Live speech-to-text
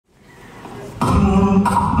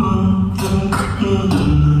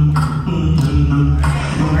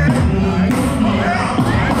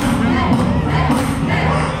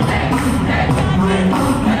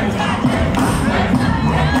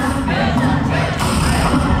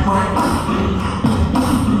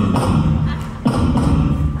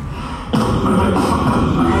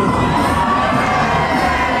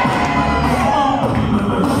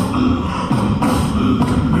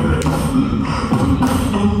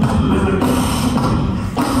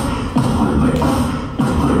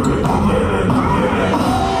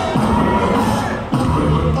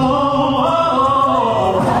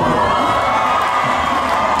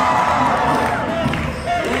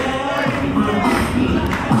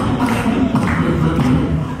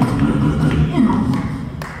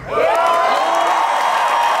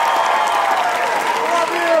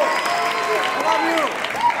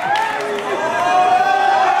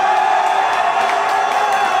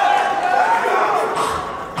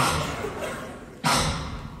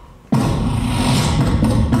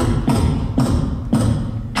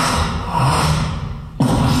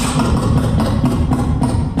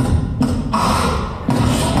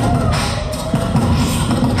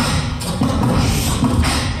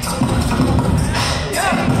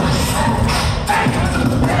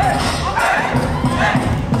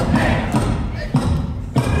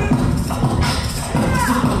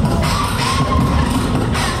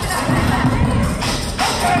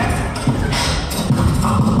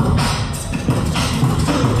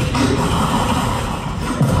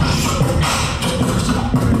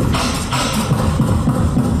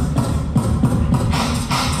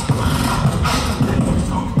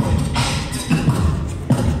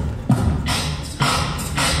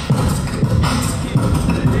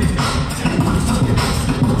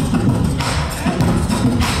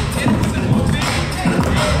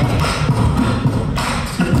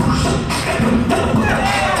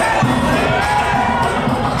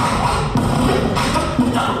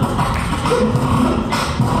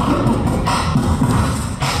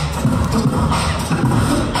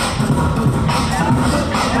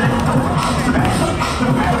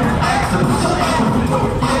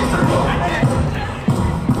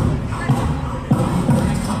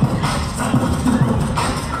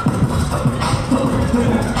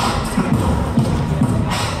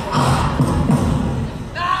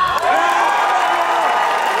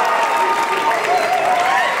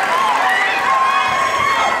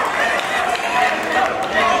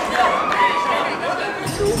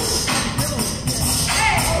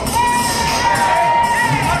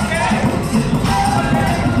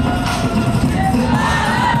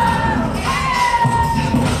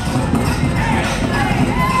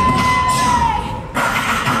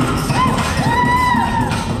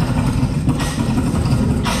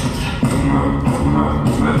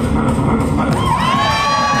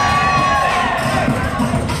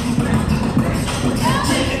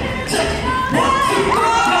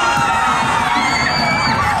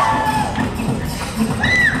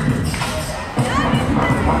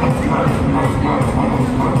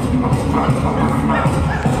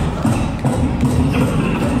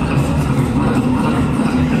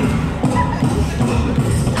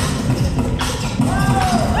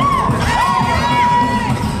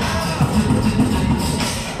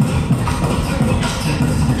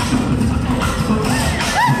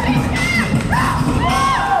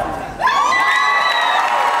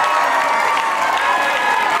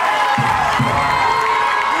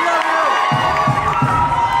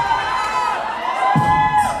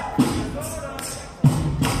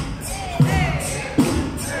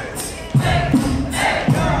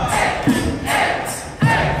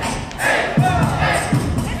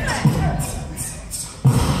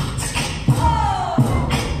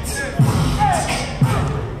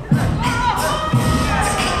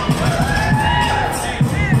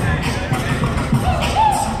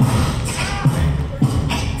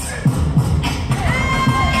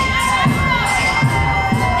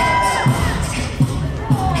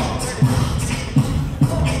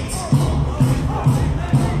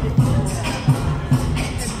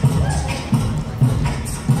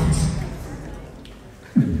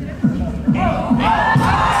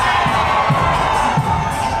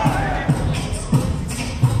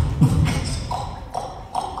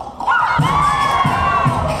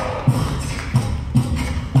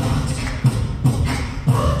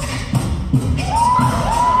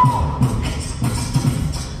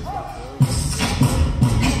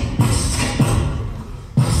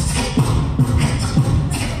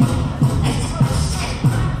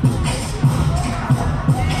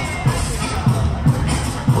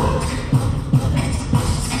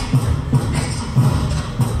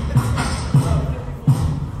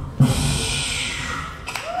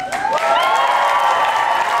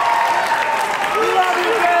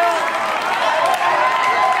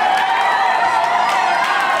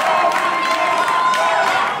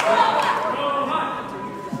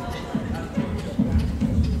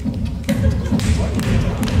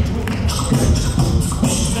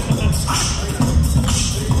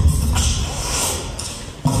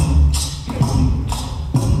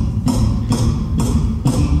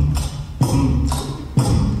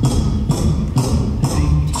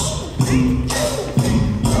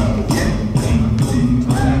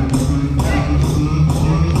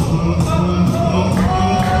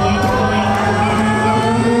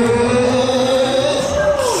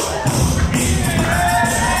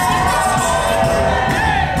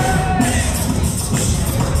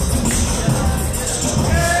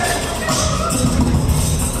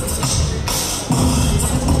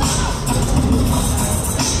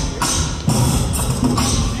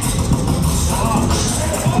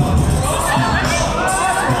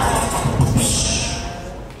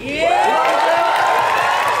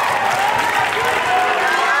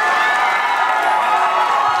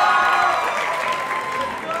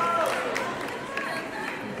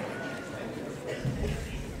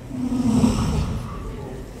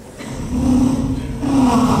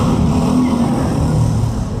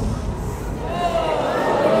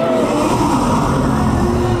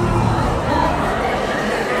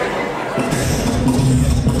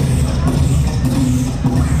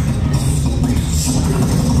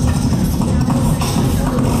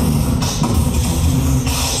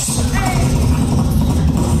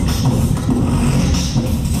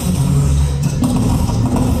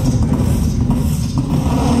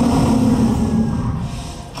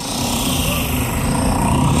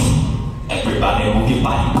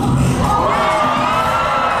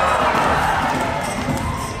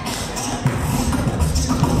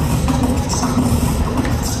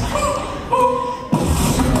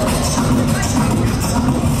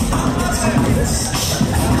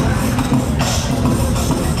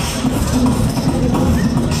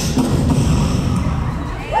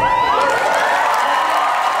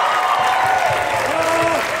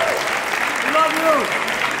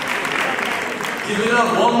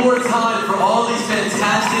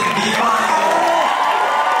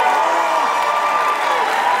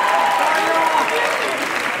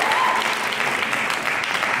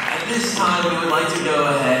this time, we would like to go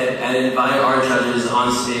ahead and invite our judges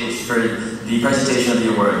on stage for the presentation of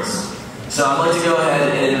the awards. So I'd like to go ahead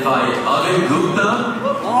and invite Arvind Gupta,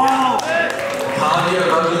 Kavya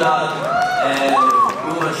Raghunath, and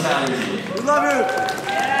Uma Chatterjee. We love you!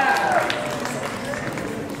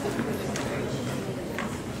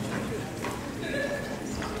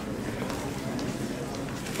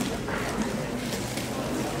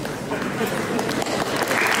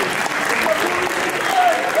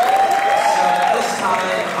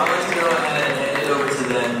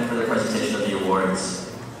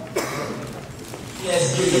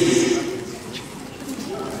 Yes, please.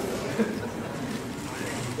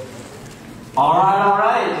 All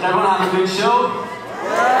right. Did everyone have a good show?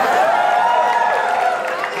 Yeah.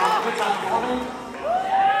 Y'all have a good time performing?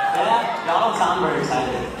 Yeah? Y'all don't sound very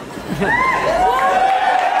excited.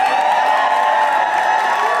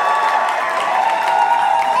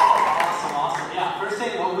 Awesome. Yeah, first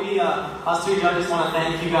thing, us three judges want to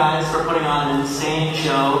thank you guys for putting on an insane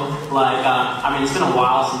show. Like, I mean, it's been a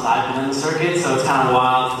while since I've been in the circuit, so it's kind of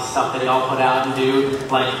wild the stuff that y'all put out and do.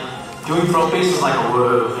 Like, doing throat bass was like a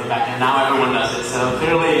whoa thing back then. Now everyone does it, so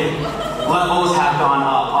clearly levels have gone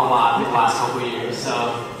up a lot in the last couple of years.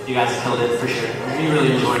 So you guys killed it for sure. We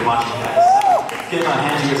really enjoyed watching you guys. So give a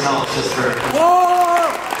hand to yourselves just for.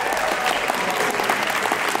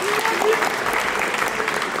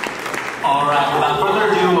 All right, without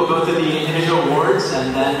further ado, we'll go through the individual awards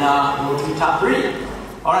and then we'll do top three.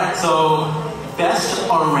 All right, so best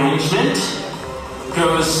arrangement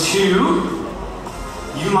goes to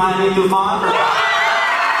You Miami Tufan for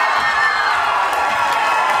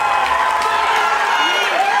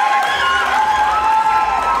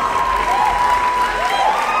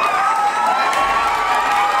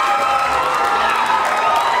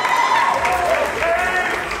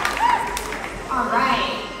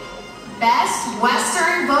Best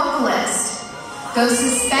Western Vocalist goes to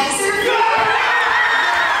Spencer.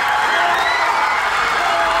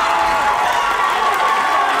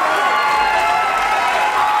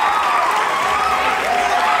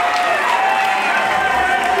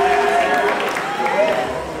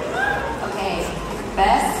 Okay,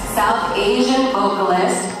 Best South Asian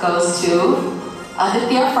Vocalist goes to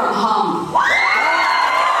Aditya from Hum.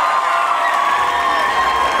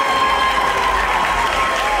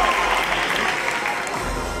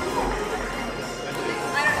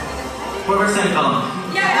 Whoever's saying column.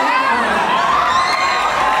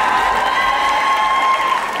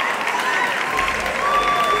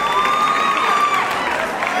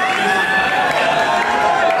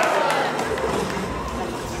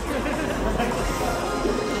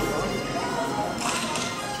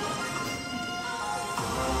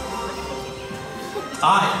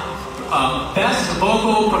 Alright, best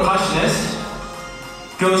vocal percussionist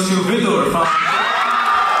goes to Vidur from.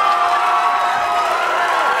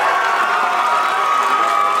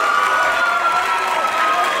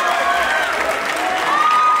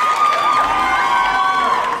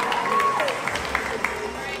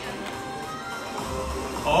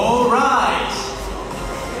 Alright,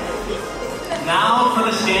 now for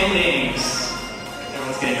the standings.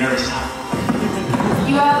 Everyone's getting nervous now.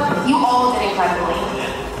 You all did incredibly.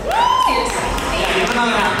 Seriously. Yeah, even though I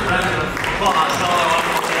have to round of applause, all I want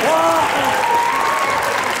to say.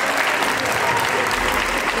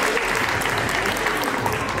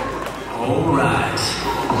 Alright.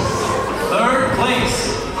 Third place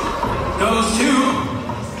goes to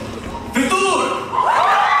Vidur.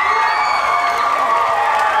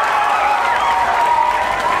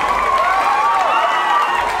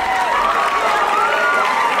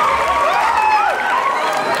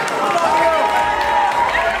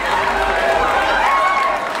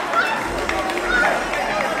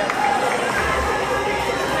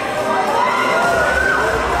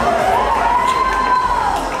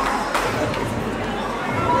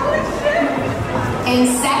 In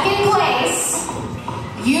second place,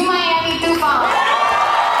 You Miami Tufan.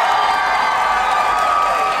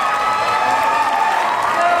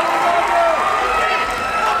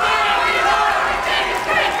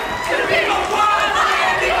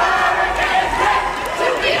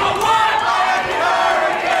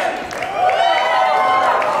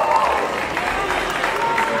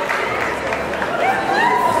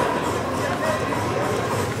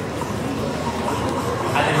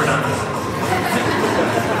 I think we're done.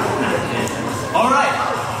 Alright,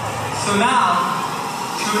 so now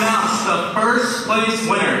to announce the first place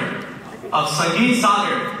winner of Sangeet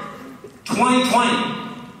Saagar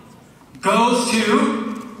 2020 goes to,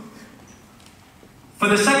 for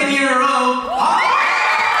the second year in a row,